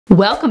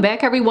Welcome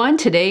back, everyone.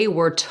 Today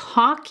we're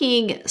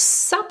talking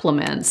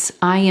supplements.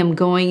 I am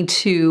going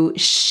to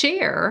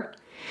share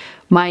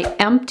my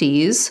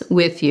empties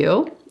with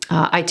you.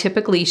 I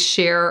typically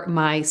share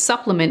my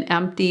supplement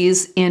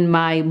empties in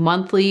my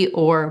monthly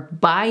or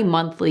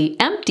bi-monthly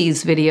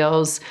empties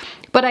videos,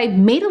 but I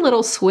made a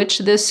little switch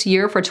this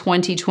year for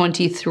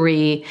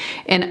 2023,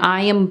 and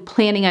I am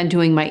planning on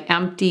doing my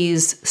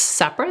empties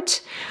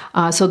separate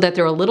so that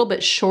they're a little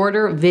bit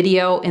shorter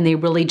video and they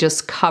really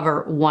just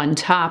cover one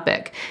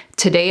topic.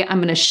 Today, I'm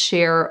going to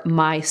share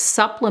my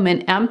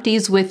supplement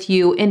empties with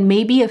you and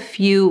maybe a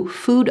few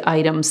food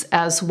items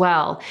as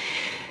well.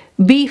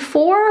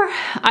 Before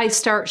I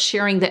start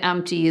sharing the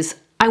empties,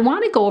 I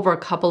want to go over a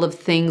couple of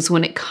things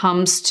when it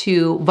comes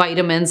to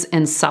vitamins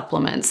and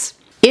supplements.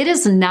 It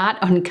is not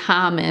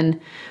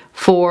uncommon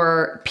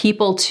for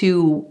people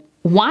to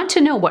want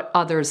to know what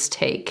others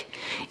take,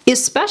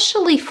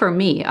 especially for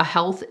me, a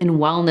health and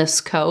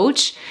wellness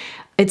coach.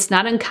 It's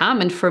not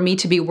uncommon for me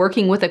to be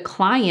working with a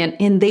client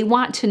and they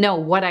want to know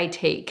what I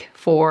take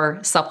for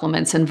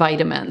supplements and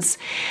vitamins.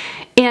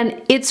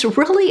 And it's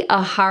really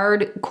a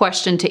hard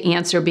question to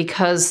answer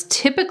because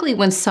typically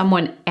when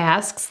someone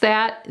asks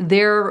that,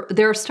 their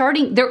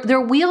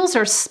wheels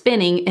are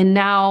spinning and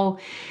now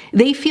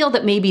they feel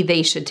that maybe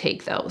they should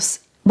take those.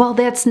 Well,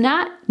 that's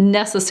not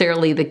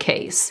necessarily the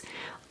case.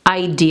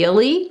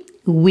 Ideally,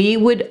 we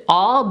would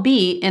all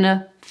be in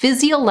a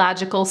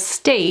physiological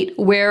state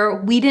where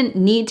we didn't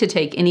need to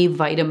take any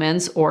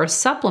vitamins or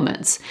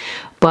supplements.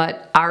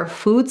 But our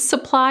food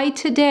supply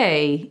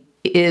today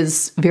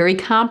is very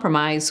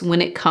compromised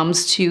when it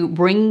comes to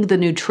bringing the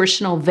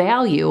nutritional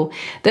value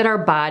that our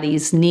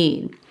bodies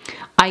need.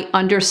 I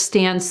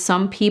understand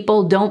some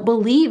people don't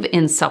believe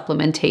in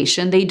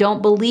supplementation. They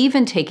don't believe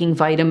in taking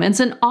vitamins,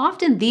 and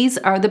often these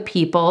are the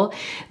people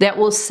that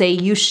will say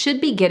you should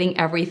be getting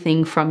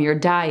everything from your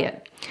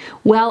diet.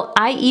 Well,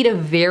 I eat a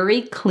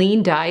very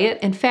clean diet.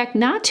 In fact,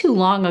 not too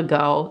long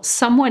ago,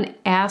 someone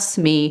asked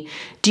me,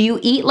 do you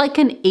eat like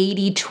an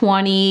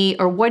 80-20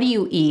 or what do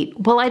you eat?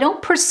 Well, I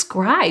don't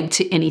prescribe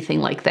to anything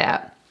like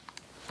that.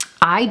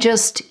 I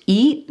just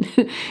eat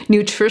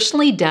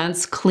nutritionally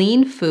dense,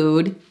 clean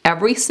food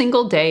every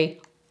single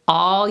day,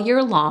 all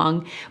year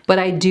long, but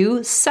I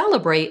do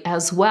celebrate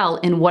as well.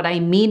 And what I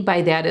mean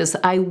by that is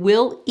I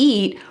will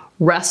eat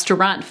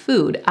restaurant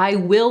food. I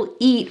will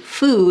eat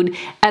food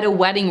at a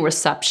wedding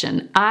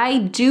reception. I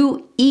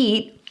do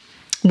eat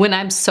when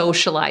I'm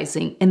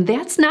socializing, and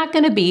that's not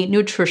going to be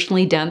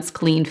nutritionally dense,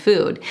 clean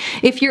food.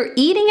 If you're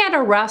eating at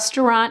a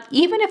restaurant,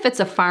 even if it's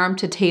a farm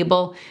to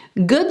table,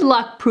 good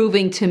luck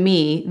proving to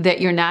me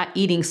that you're not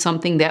eating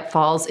something that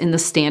falls in the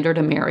standard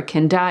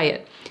American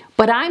diet.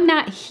 But I'm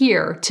not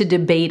here to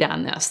debate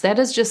on this. That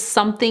is just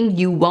something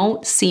you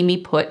won't see me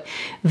put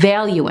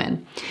value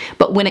in.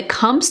 But when it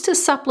comes to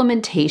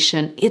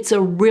supplementation, it's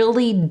a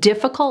really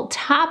difficult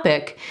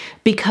topic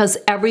because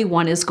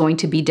everyone is going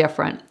to be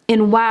different.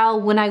 And while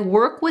when I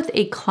work with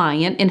a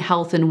client in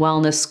health and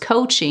wellness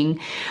coaching,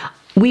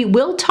 we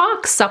will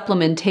talk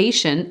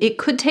supplementation. It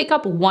could take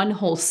up one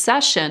whole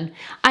session.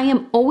 I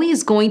am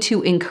always going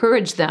to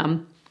encourage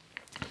them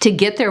to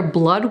get their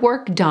blood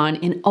work done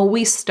and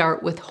always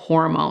start with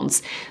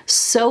hormones.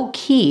 So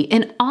key.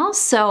 And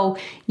also,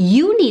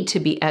 you need to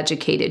be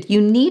educated. You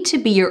need to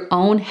be your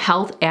own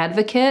health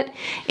advocate,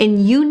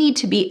 and you need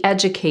to be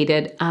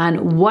educated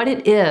on what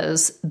it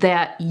is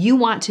that you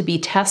want to be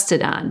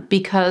tested on,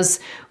 because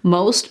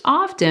most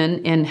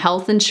often, and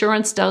health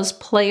insurance does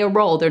play a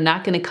role, they're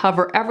not going to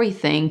cover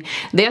everything.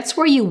 That's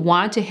where you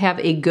want to have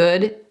a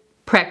good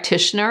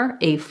practitioner,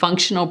 a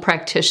functional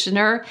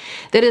practitioner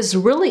that is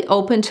really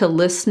open to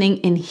listening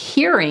and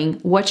hearing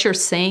what you're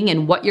saying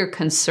and what your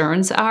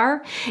concerns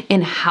are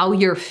and how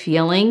you're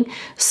feeling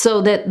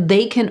so that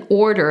they can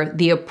order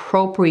the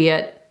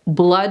appropriate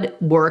blood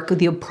work,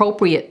 the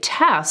appropriate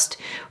test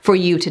for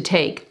you to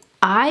take.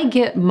 I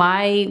get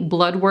my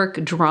blood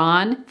work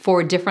drawn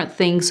for different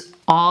things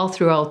all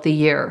throughout the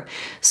year.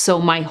 So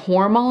my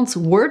hormones,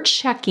 we're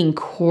checking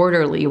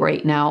quarterly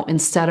right now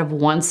instead of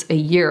once a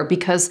year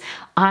because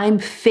I'm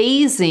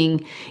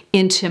phasing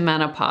into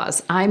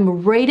menopause.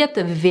 I'm right at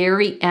the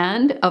very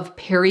end of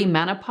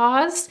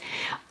perimenopause.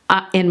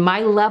 And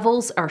my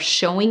levels are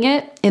showing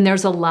it, and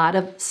there's a lot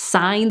of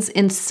signs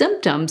and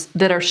symptoms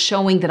that are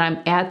showing that I'm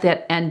at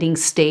that ending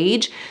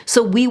stage.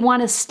 So we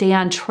want to stay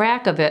on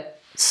track of it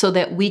so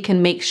that we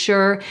can make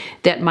sure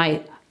that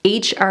my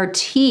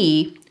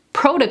HRT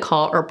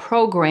protocol or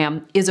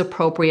program is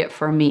appropriate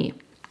for me.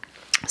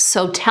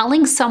 So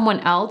telling someone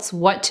else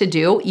what to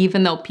do,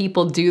 even though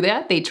people do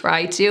that, they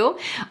try to.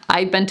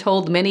 I've been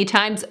told many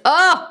times,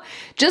 oh,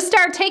 just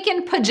start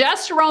taking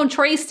progesterone,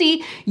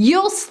 Tracy.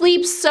 You'll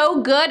sleep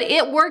so good.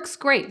 It works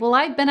great. Well,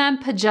 I've been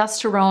on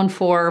progesterone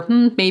for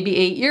maybe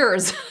 8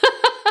 years.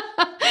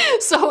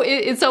 So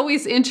it's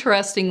always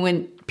interesting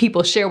when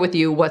people share with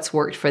you what's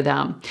worked for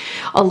them.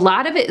 A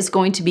lot of it is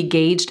going to be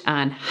gauged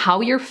on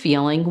how you're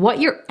feeling, what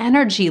your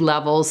energy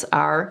levels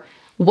are,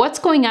 what's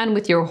going on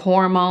with your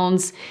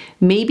hormones.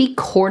 Maybe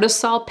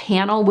cortisol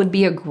panel would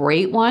be a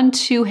great one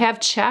to have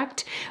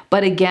checked.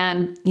 But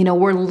again, you know,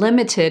 we're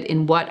limited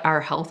in what our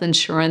health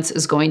insurance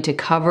is going to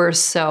cover.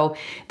 So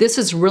this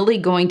is really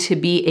going to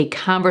be a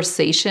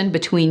conversation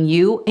between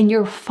you and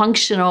your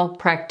functional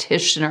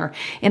practitioner.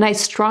 And I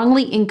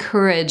strongly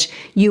encourage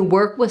you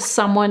work with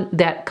someone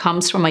that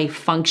comes from a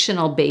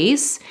functional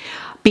base,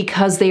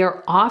 because they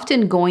are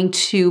often going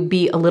to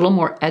be a little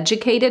more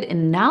educated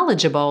and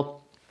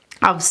knowledgeable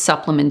of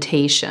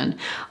supplementation.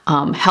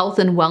 Health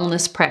and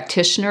wellness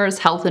practitioners,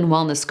 health and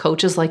wellness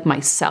coaches like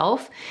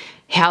myself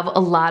have a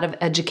lot of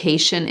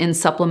education in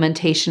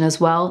supplementation as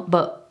well,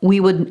 but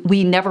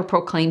we never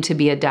proclaim to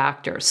be a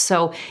doctor.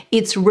 So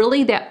it's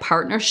really that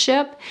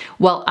partnership.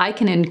 While I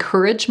can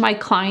encourage my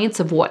clients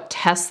of what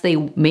tests they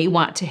may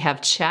want to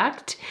have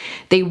checked,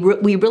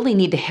 we really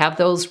need to have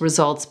those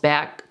results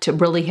back to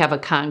really have a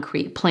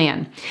concrete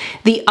plan.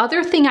 The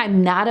other thing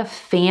I'm not a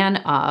fan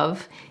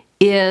of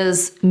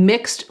is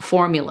mixed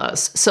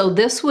formulas. So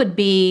this would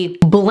be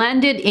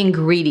blended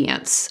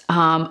ingredients.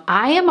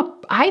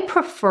 I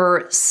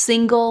prefer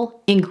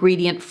single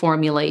ingredient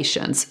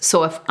formulations.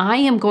 So if I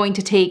am going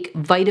to take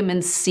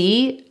vitamin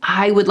C,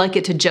 I would like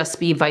it to just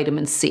be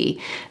vitamin C.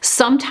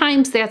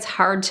 Sometimes that's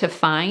hard to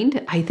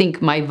find. I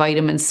think my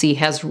vitamin C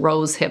has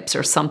rose hips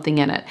or something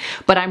in it,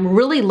 but I'm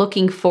really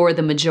looking for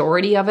the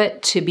majority of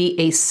it to be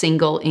a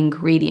single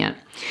ingredient.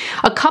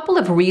 A couple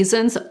of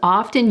reasons.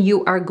 Often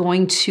you are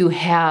going to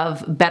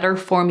have better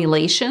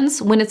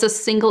formulations when it's a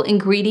single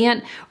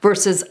ingredient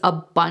versus a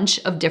bunch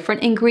of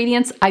different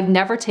ingredients. I've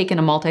never taken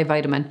a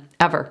multivitamin,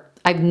 ever.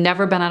 I've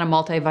never been on a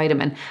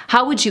multivitamin.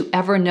 How would you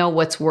ever know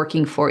what's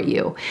working for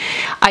you?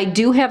 I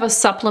do have a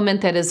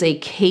supplement that is a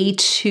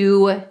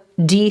K2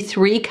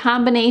 D3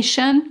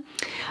 combination.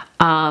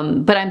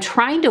 But I'm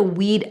trying to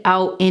weed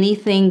out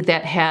anything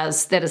that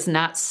is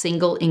not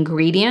single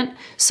ingredient.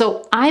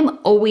 So I'm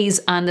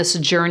always on this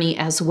journey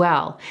as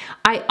well.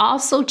 I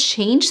also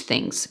change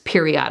things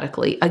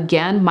periodically.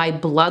 Again, my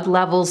blood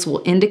levels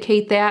will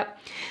indicate that.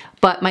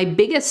 But my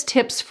biggest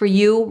tips for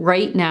you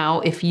right now,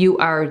 if you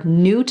are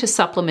new to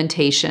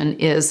supplementation,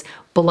 is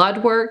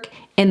blood work,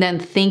 and then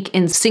think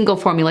in single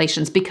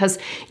formulations, because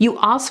you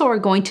also are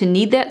going to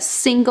need that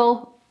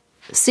single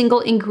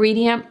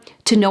ingredient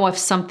to know if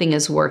something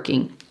is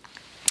working.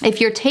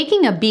 If you're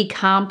taking a B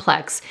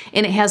complex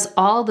and it has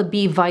all the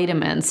B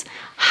vitamins,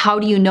 how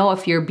do you know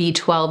if you're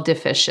B12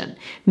 deficient?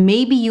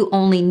 Maybe you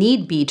only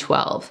need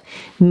B12.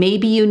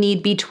 Maybe you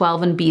need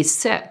B12 and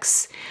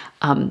B6.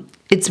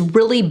 It's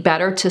really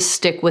better to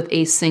stick with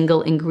a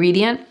single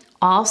ingredient.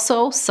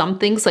 Also, some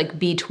things like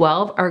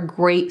B12 are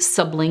great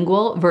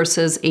sublingual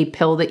versus a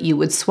pill that you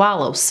would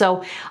swallow.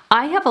 So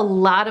I have a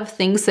lot of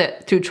things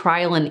that through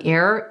trial and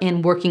error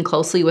in working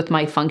closely with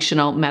my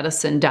functional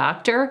medicine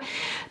doctor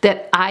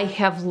that I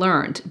have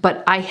learned,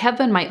 but I have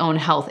been my own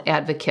health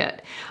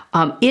advocate.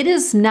 It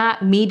is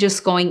not me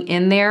just going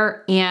in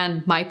there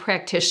and my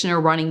practitioner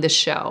running the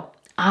show.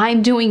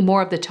 I'm doing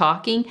more of the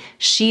talking,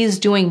 she's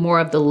doing more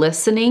of the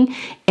listening,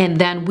 and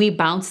then we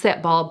bounce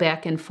that ball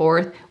back and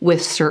forth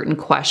with certain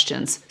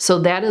questions. So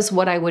that is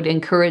what I would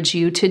encourage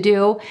you to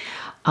do.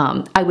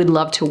 I would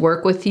love to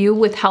work with you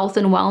with health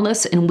and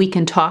wellness, and we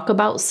can talk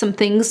about some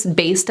things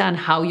based on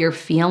how you're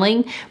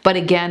feeling. But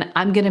again,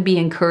 I'm going to be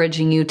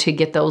encouraging you to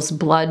get those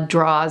blood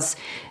draws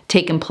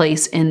taken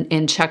place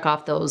and check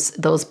off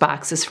those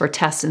boxes for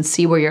tests and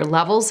see where your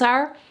levels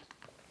are.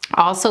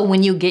 Also,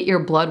 when you get your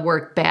blood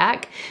work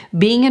back,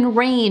 being in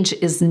range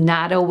is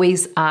not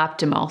always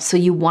optimal. So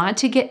you want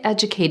to get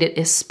educated,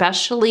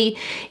 especially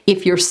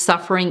if you're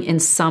suffering in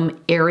some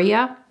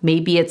area.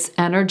 Maybe it's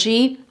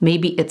energy,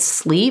 maybe it's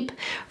sleep.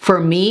 For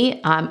me,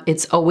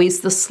 it's always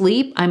the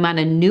sleep. I'm on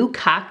a new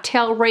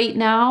cocktail right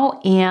now,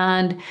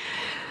 and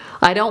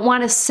I don't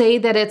want to say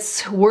that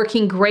it's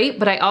working great,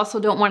 but I also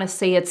don't want to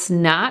say it's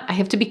not. I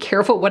have to be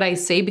careful what I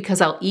say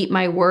because I'll eat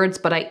my words,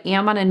 but I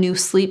am on a new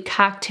sleep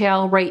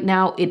cocktail right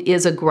now. It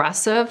is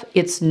aggressive.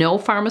 It's no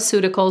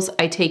pharmaceuticals.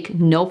 I take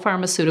no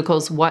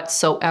pharmaceuticals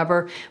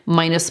whatsoever,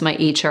 minus my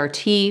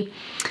HRT.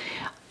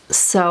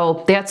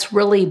 So that's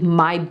really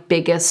my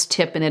biggest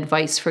tip and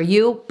advice for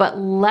you. But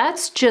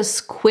let's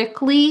just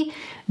quickly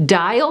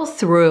dial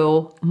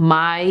through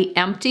my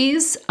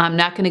empties. I'm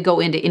not going to go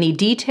into any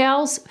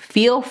details.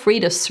 Feel free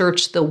to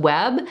search the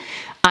web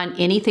on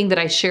anything that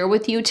I share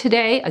with you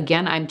today.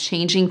 Again, I'm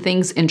changing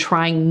things and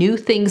trying new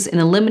things and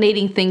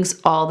eliminating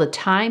things all the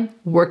time,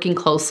 working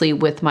closely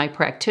with my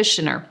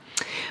practitioner.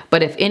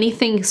 But if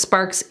anything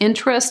sparks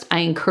interest, I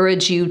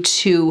encourage you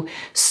to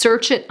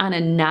search it on a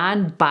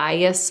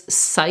non-biased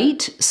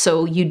site.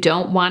 So you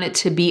don't want it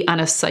to be on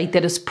a site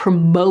that is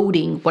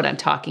promoting what I'm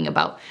talking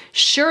about.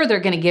 Sure, they're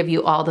going to give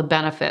you all the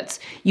benefits.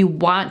 You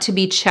want to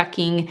be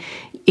checking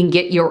and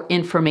get your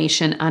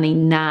information on a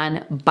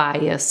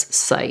non-biased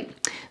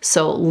site.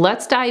 So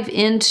let's dive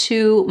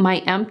into my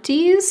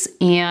empties.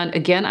 And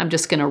again, I'm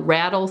just going to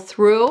rattle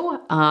through.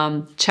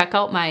 Check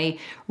out my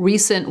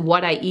recent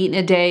What I Eat in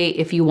a Day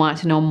if you want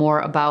to know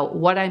more about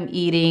what I'm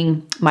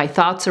eating, my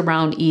thoughts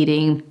around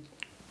eating.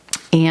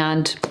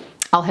 And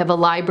I'll have a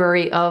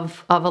library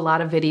of a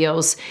lot of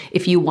videos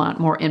if you want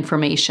more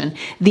information.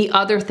 The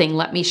other thing,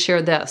 let me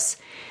share this.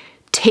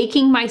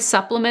 Taking my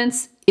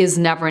supplements is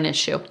never an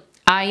issue.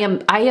 I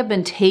have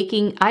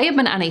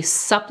been on a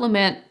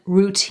supplement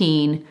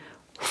routine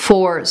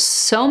for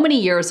so many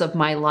years of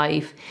my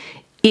life.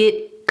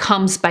 It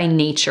comes by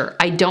nature.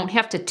 I don't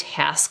have to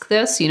task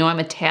this. You know, I'm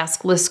a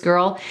taskless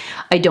girl.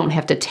 I don't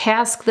have to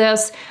task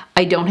this.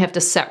 I don't have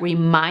to set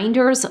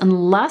reminders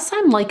unless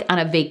I'm like on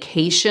a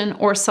vacation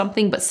or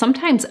something, but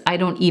sometimes I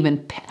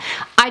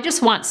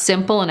just want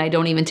simple and I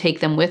don't even take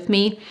them with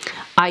me.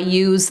 I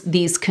use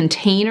these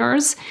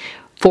containers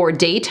for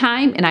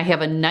daytime, and I have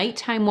a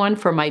nighttime one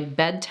for my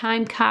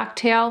bedtime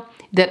cocktail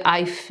that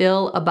I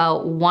fill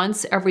about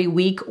once every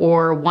week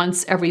or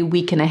once every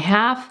week and a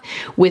half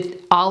with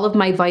all of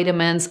my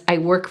vitamins. I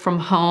work from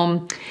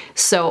home,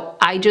 so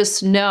I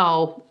just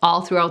know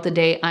all throughout the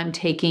day I'm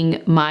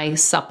taking my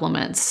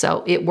supplements.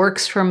 So it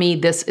works for me.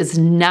 This is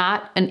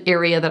not an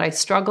area that I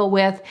struggle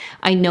with.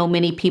 I know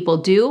many people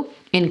do.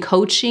 In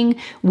coaching,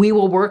 we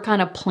will work on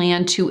a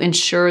plan to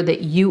ensure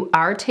that you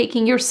are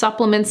taking your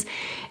supplements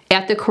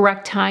at the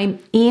correct time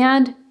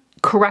and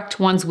correct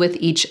ones with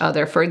each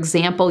other. For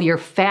example, your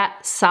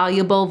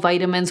fat-soluble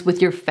vitamins with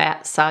your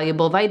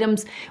fat-soluble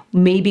vitamins,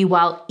 maybe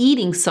while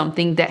eating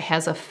something that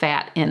has a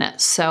fat in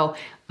it. So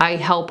I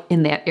help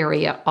in that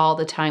area all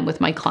the time with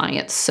my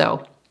clients.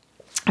 So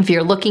if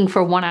you're looking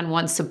for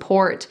one-on-one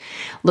support,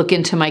 look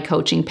into my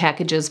coaching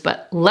packages,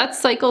 but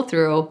let's cycle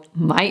through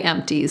my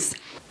empties.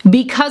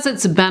 Because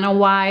it's been a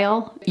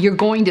while, you're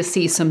going to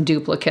see some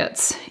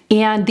duplicates.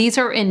 And these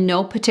are in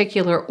no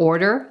particular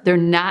order. They're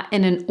not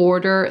in an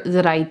order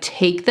that I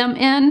take them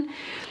in.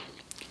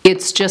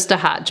 It's just a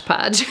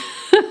hodgepodge.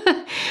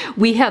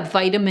 We have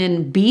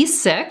vitamin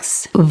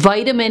B6,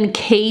 vitamin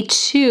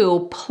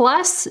K2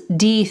 plus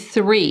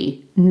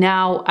D3.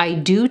 Now, I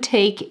do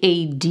take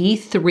a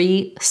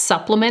D3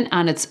 supplement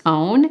on its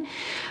own,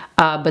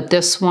 but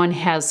this one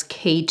has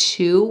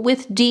K2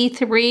 with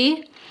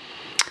D3.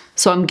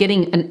 So I'm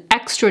getting an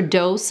extra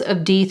dose of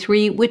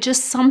D3, which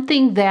is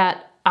something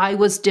that I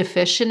was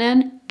deficient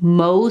in.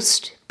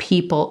 Most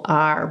people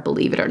are,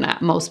 believe it or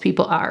not, most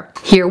people are.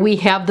 Here we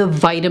have the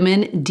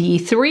vitamin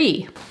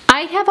D3.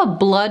 I have a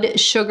blood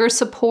sugar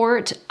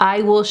support.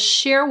 I will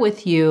share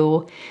with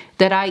you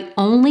that I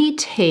only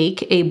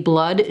take a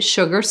blood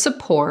sugar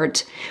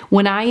support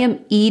when I am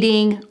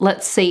eating,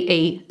 let's say,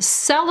 a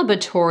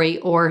celebratory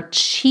or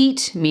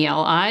cheat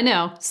meal. I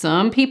know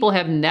some people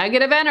have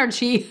negative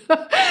energy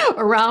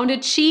around a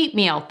cheat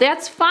meal.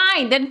 That's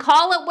fine. Then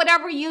call it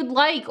whatever you'd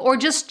like, or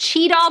just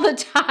cheat all the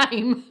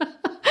time.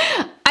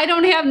 I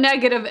don't have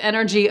negative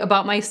energy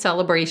about my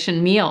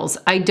celebration meals.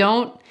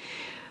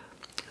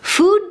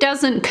 Food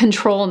doesn't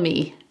control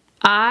me.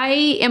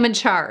 I am in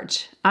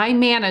charge. I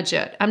manage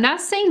it. I'm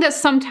not saying that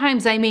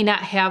sometimes I may not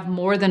have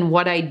more than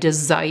what I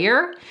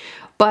desire,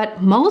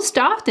 but most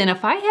often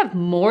if I have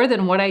more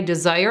than what I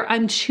desire,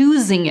 I'm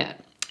choosing it.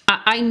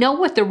 I know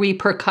what the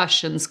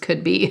repercussions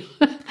could be.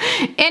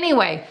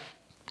 Anyway,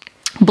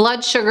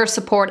 blood sugar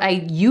support,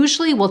 I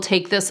usually will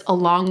take this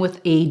along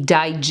with a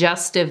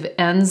digestive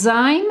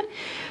enzyme,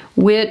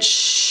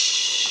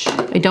 which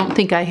I don't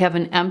think I have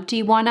an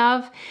empty one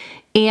of.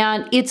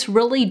 And it's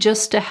really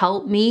just to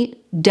help me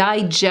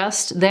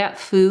digest that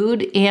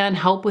food and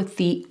help with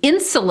the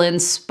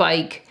insulin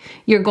spike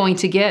you're going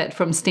to get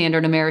from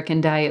standard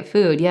American diet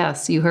food.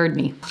 Yes, you heard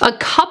me. A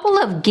couple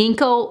of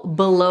ginkgo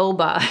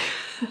biloba.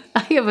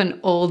 I have an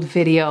old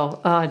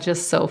video,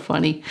 just so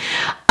funny.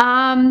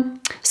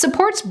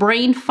 Supports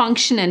brain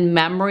function and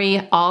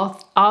memory,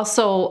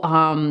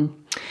 also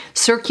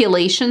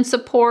circulation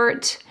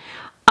support.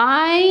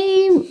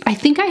 I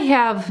think I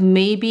have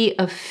maybe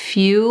a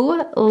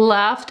few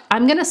left.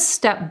 I'm gonna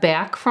step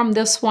back from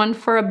this one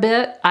for a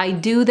bit. I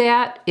do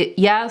that,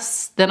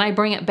 yes, then I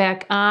bring it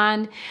back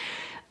on.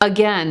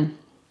 Again,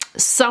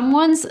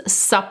 someone's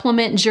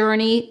supplement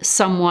journey,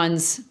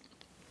 someone's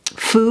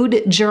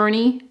food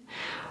journey,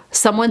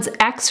 someone's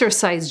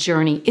exercise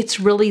journey, it's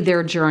really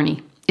their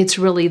journey. It's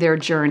really their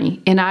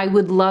journey. And I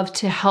would love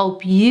to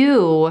help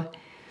you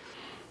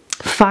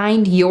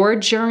find your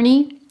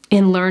journey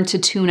and learn to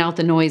tune out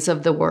the noise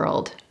of the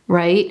world,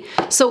 right?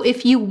 So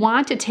if you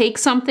want to take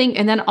something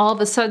and then all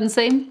of a sudden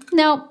say,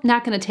 no,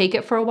 not gonna take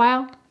it for a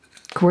while,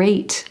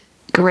 great,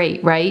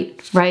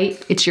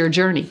 right? It's your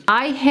journey.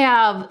 I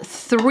have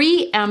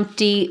 3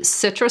 empty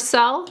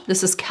Citracell.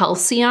 This is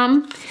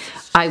calcium.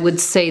 I would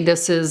say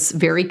this is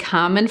very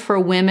common for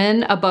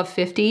women above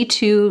 50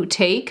 to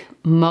take.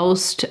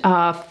 Most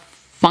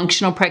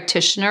functional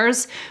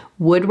practitioners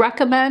would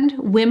recommend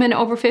women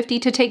over 50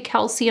 to take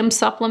calcium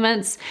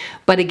supplements,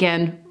 but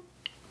again,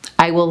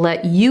 I will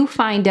let you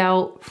find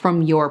out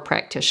from your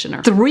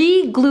practitioner.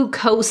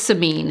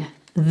 3-glucosamine.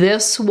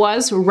 This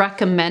was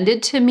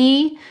recommended to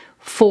me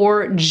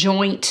for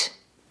joint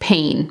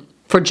pain,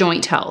 for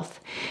joint health.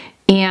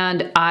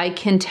 And I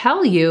can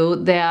tell you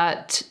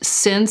that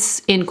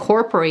since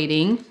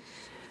incorporating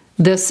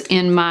this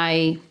in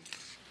my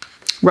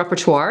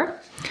repertoire,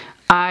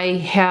 I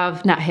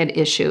have not had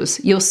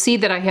issues. You'll see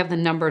that I have the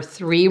number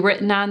 3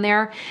 written on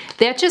there.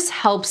 That just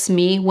helps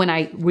me when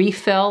I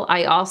refill.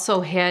 I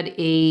also had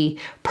a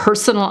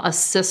personal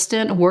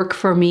assistant work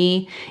for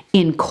me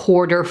in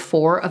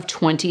Q4 of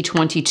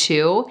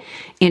 2022,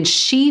 and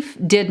she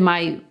did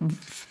my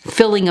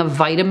filling of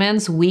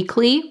vitamins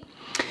weekly.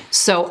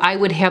 So I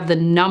would have the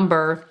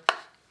number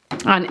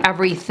on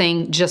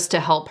everything just to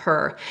help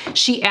her.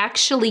 She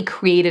actually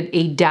created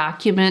a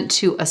document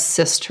to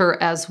assist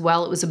her as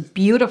well. It was a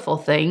beautiful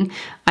thing.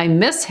 I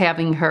miss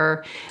having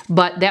her,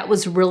 but that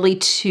was really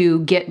to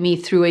get me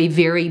through a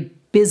very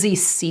busy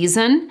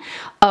season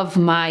of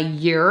my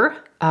year.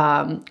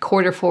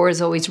 Q4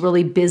 is always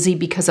really busy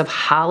because of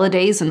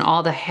holidays and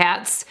all the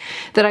hats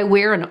that I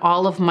wear and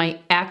all of my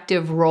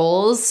active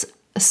roles.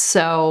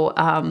 So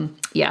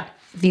yeah,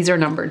 these are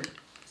numbered.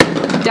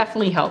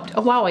 Definitely helped.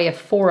 Oh wow, I have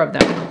 4 of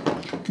them.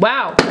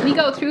 Wow, let me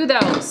go through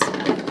those.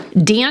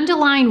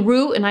 Dandelion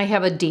root, and I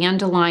have a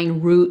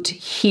dandelion root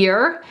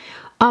here.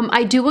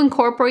 I do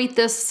incorporate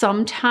this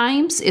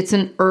sometimes. It's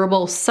an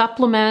herbal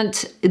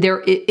supplement.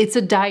 It's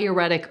a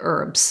diuretic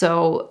herb,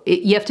 so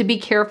you have to be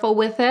careful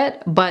with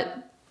it,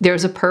 but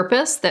there's a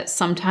purpose that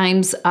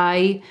sometimes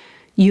I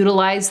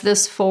utilize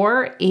this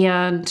for,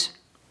 and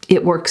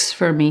it works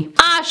for me.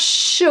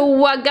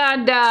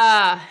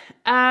 Ashwagandha.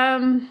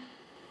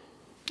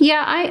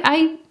 Yeah,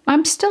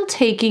 I'm still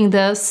taking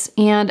this,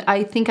 and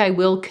I think I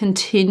will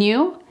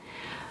continue.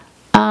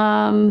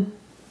 I've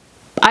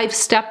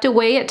stepped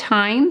away at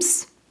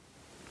times,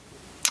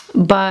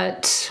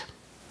 but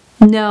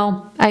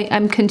no,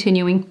 I'm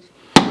continuing.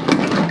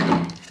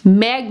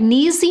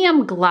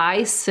 Magnesium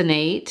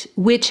glycinate,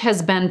 which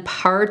has been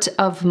part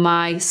of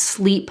my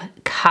sleep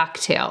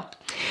cocktail.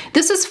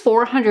 This is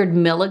 400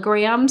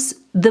 milligrams.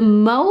 The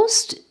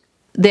most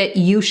that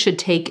you should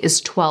take is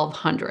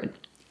 1,200,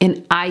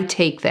 and I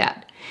take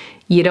that.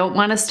 You don't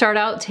want to start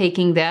out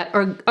taking that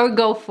or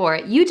go for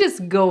it. You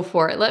just go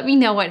for it. Let me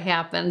know what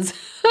happens.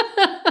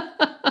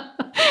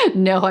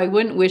 No, I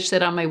wouldn't wish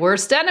that on my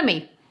worst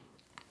enemy.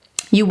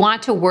 You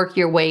want to work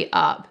your way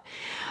up.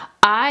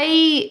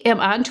 I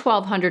am on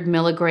 1,200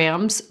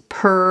 milligrams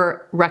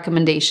per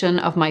recommendation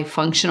of my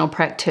functional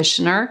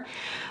practitioner,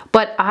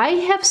 but I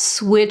have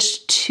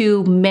switched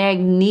to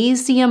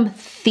magnesium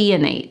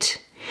threonate.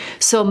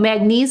 So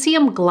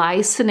magnesium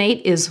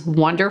glycinate is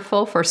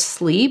wonderful for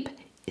sleep.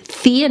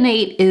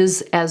 Threonate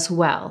is as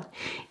well.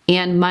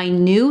 And my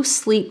new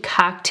sleep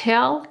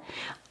cocktail,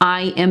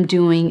 I am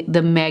doing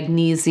the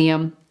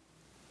magnesium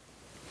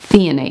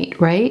threonate,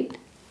 right?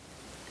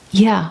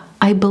 Yeah,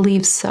 I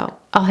believe so.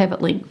 I'll have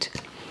it linked.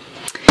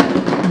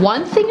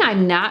 One thing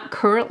I'm not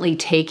currently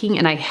taking,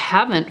 and I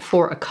haven't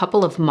for a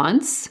couple of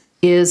months,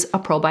 is a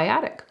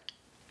probiotic.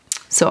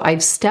 So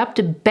I've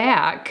stepped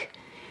back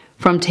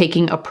from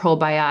taking a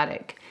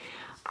probiotic.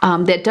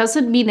 That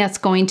doesn't mean that's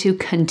going to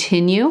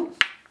continue.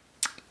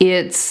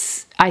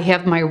 I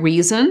have my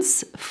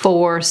reasons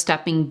for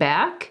stepping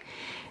back,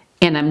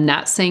 and I'm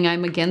not saying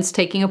I'm against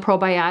taking a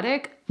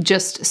probiotic,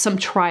 just some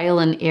trial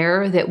and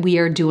error that we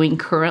are doing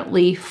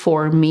currently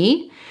for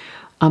me.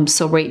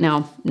 So right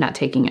now, not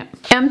taking it.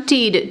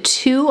 Emptied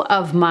 2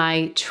 of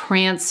my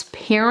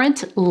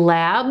Transparent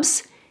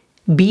Labs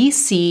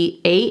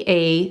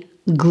BCAA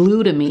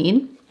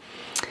glutamine.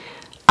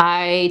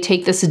 I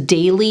take this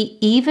daily,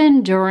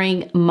 even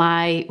during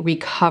my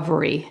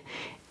recovery.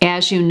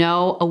 As you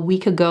know, a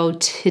week ago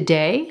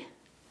today,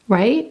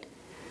 right?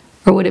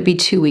 Or would it be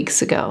 2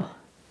 weeks ago?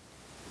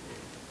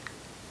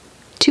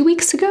 2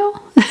 weeks ago?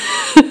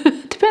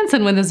 Depends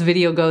on when this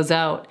video goes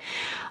out.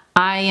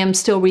 I am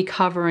still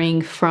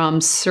recovering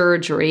from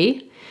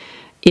surgery.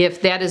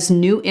 If that is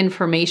new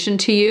information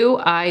to you,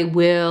 I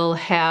will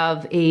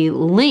have a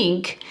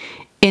link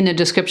in the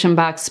description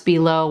box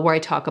below where I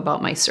talk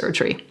about my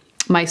surgery.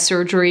 My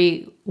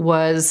surgery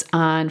was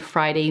on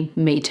Friday,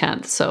 May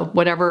 10th. So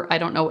whatever, I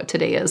don't know what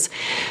today is.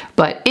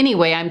 But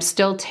anyway, I'm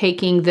still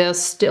taking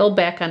this, still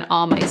back on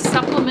all my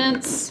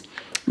supplements.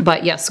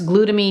 But yes,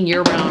 glutamine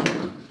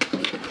year-round.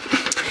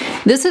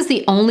 This is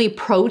the only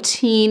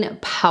protein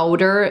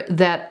powder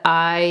that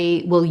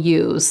I will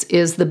use,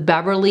 is the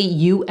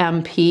Beverly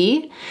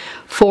UMP.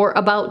 For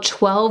about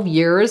 12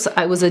 years,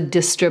 I was a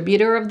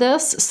distributor of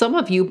this. Some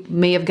of you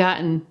may have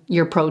gotten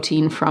your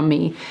protein from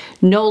me.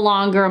 No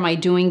longer am I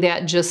doing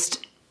that,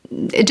 just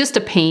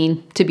a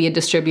pain to be a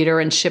distributor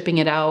and shipping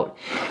it out.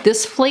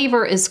 This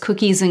flavor is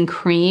cookies and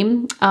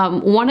cream.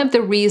 One of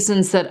the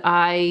reasons that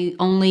I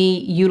only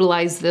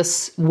utilize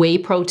this whey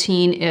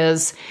protein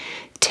is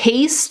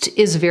taste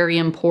is very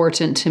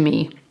important to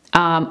me.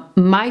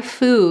 My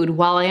food,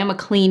 while I am a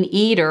clean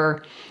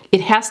eater,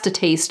 it has to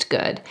taste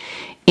good.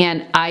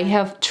 And I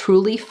have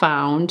truly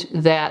found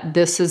that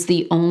this is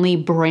the only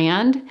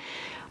brand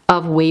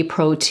of whey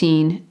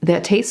protein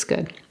that tastes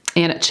good.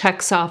 And it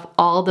checks off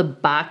all the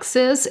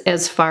boxes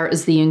as far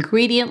as the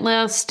ingredient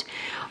list.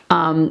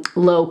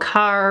 Low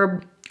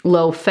carb,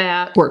 low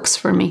fat, works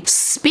for me.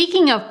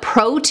 Speaking of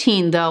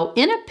protein though,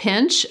 in a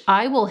pinch,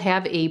 I will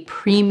have a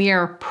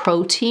Premier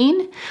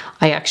protein.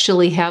 I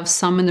actually have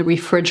some in the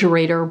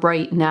refrigerator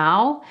right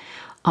now.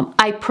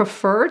 I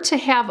prefer to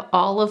have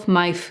all of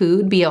my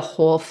food be a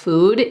whole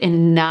food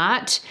and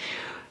not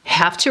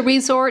have to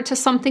resort to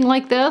something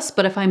like this.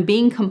 But if I'm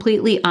being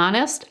completely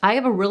honest, I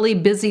have a really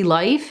busy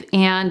life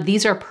and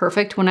these are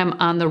perfect when I'm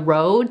on the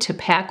road to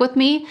pack with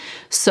me.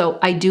 So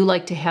I do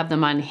like to have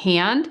them on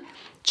hand.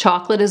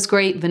 Chocolate is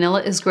great,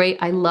 vanilla is great.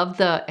 I love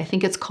I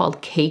think it's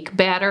called cake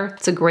batter.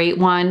 It's a great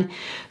one.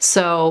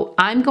 So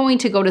I'm going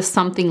to go to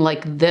something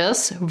like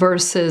this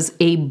versus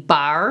a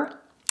bar.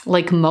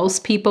 Like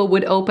most people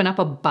would open up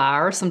a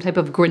bar, some type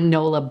of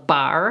granola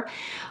bar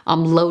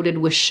loaded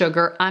with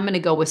sugar. I'm gonna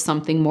go with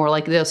something more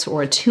like this,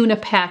 or a tuna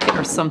packet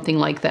or something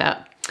like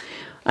that.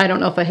 I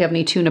don't know if I have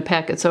any tuna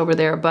packets over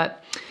there,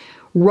 but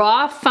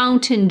raw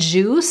fountain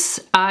juice.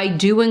 I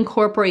do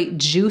incorporate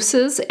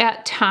juices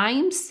at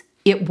times.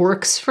 It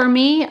works for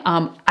me.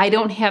 I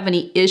don't have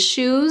any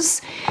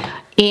issues,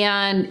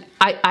 and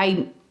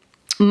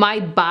my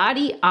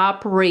body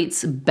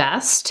operates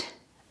best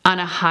on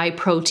a high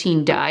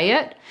protein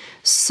diet.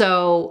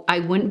 So I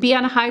wouldn't be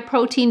on a high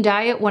protein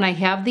diet when I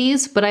have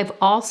these, but I've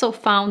also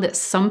found that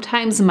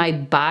sometimes my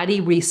body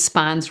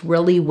responds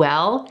really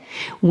well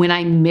when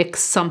I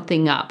mix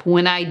something up.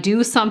 When I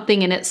do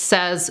something and it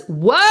says,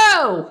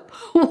 whoa,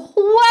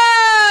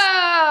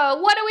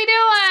 whoa, what are we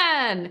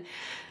doing?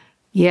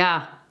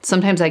 Yeah,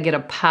 sometimes I get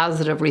a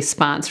positive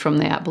response from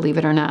that, believe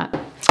it or not.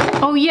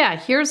 Oh yeah,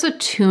 here's a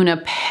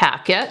tuna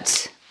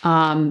packet.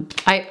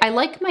 I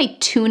like my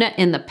tuna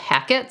in the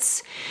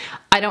packets.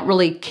 I don't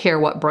really care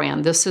what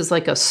brand. This is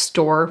like a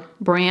store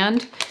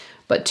brand,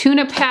 but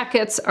tuna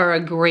packets are a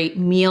great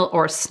meal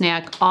or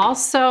snack.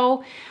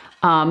 Also,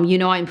 you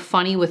know I'm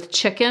funny with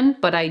chicken,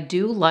 but I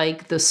do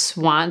like the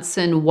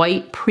Swanson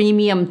white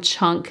premium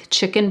chunk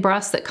chicken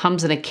breast that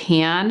comes in a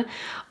can.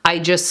 I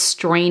just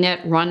strain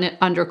it, run it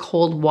under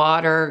cold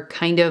water,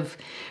 kind of,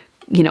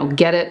 you know,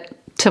 get it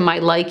to my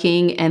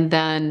liking, and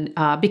then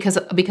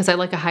because I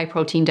like a high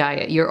protein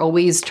diet, you're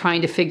always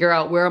trying to figure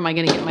out where am I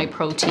going to get my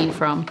protein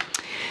from.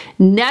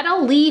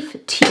 Nettle leaf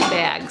tea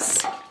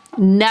bags.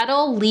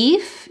 Nettle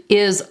leaf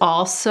is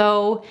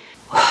also,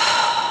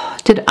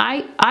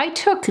 I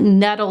took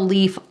nettle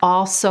leaf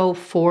also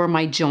for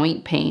my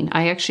joint pain.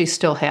 I actually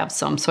still have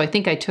some, so I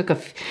think I took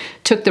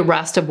the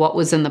rest of what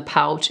was in the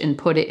pouch and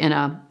put it in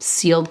a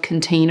sealed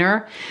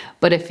container.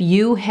 But if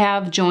you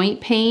have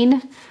joint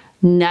pain,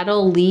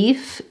 nettle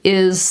leaf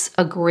is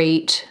a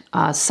great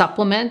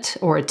supplement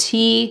or a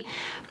tea.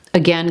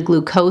 Again,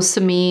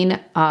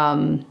 glucosamine.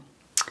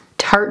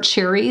 Tart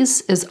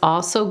cherries is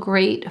also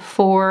great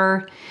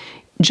for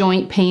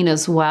joint pain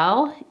as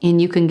well, and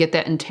you can get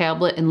that in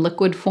tablet and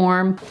liquid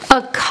form.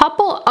 A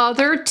couple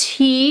other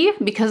tea,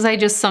 because I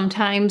just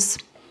sometimes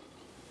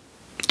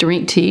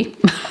drink tea,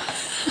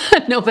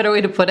 no better way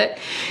to put it,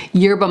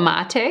 yerba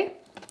mate.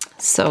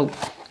 So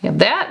we have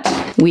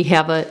that. We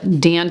have a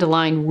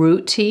dandelion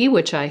root tea,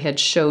 which I had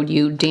showed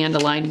you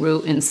dandelion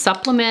root in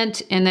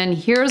supplement. And then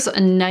here's a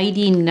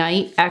nighty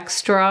night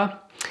extra.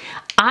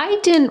 I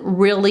didn't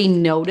really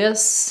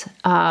notice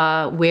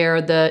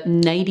where the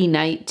nighty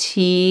night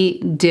tea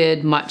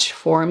did much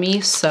for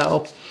me,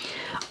 so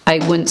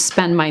I wouldn't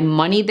spend my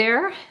money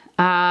there.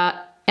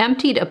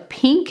 Emptied a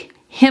pink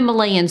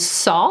Himalayan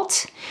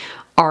salt.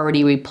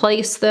 Already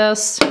replaced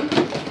this.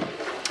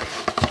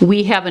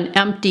 We have an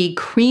empty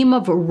cream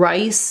of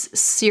rice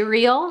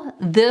cereal.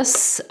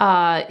 This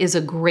is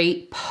a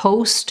great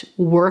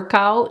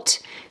post-workout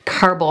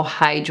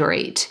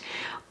carbohydrate.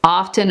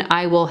 Often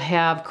I will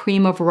have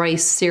cream of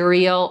rice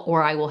cereal,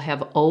 or I will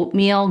have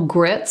oatmeal.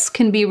 Grits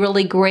can be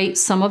really great.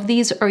 Some of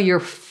these are your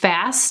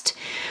fast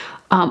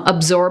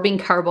absorbing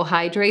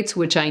carbohydrates,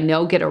 which I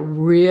know get a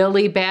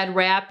really bad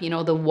rap. You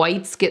know, the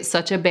whites get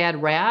such a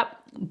bad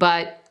rap,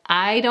 but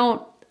I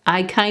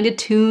kind of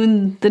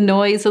tune the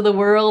noise of the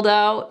world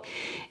out.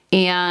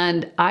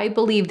 And I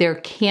believe there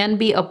can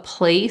be a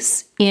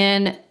place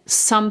in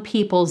some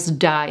people's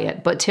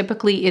diet, but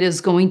typically it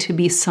is going to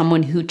be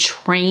someone who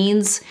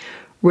trains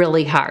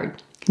really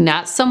hard.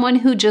 Not someone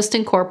who just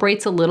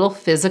incorporates a little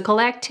physical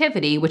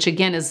activity, which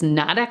again is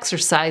not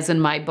exercise in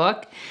my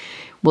book.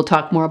 We'll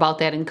talk more about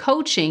that in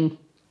coaching.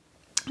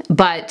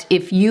 But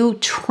if you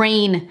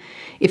train,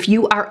 if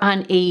you are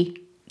on a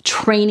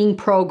training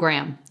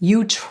program,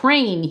 you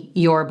train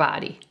your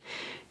body.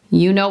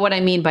 You know what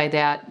I mean by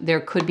that.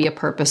 There could be a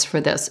purpose for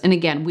this. And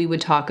again, we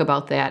would talk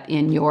about that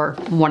in your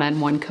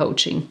one-on-one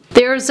coaching.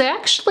 There's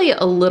actually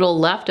a little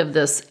left of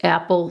this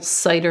apple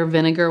cider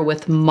vinegar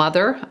with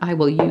Mother. I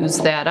will use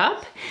that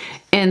up.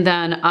 And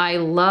then I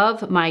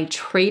love my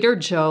Trader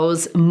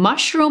Joe's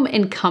Mushroom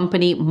and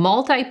Company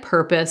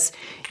multi-purpose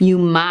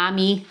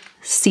umami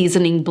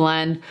seasoning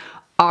blend.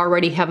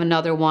 Already have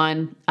another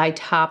one. I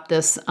top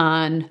this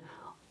on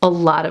a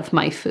lot of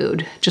my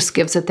food. Just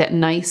gives it that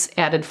nice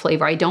added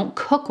flavor. I don't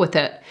cook with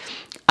it.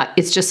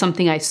 It's just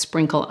something I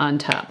sprinkle on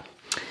top.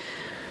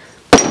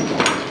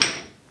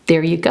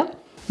 There you go.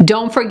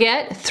 Don't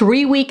forget,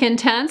 3-week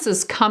intense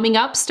is coming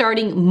up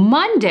starting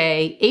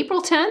Monday,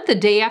 April 10th, the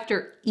day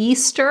after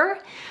Easter.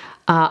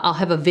 I'll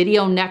have a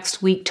video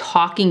next week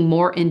talking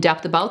more in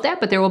depth about that,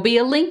 but there will be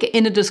a link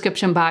in the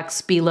description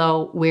box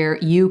below where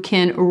you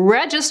can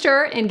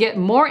register and get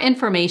more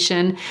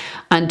information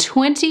on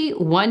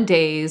 21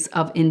 days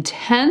of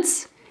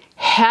intense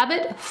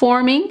habit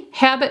forming,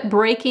 habit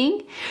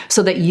breaking,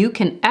 so that you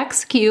can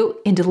execute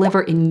and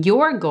deliver in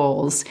your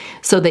goals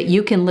so that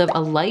you can live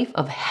a life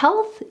of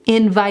health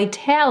and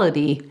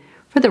vitality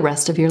for the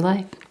rest of your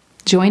life.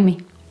 Join me.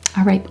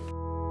 All right.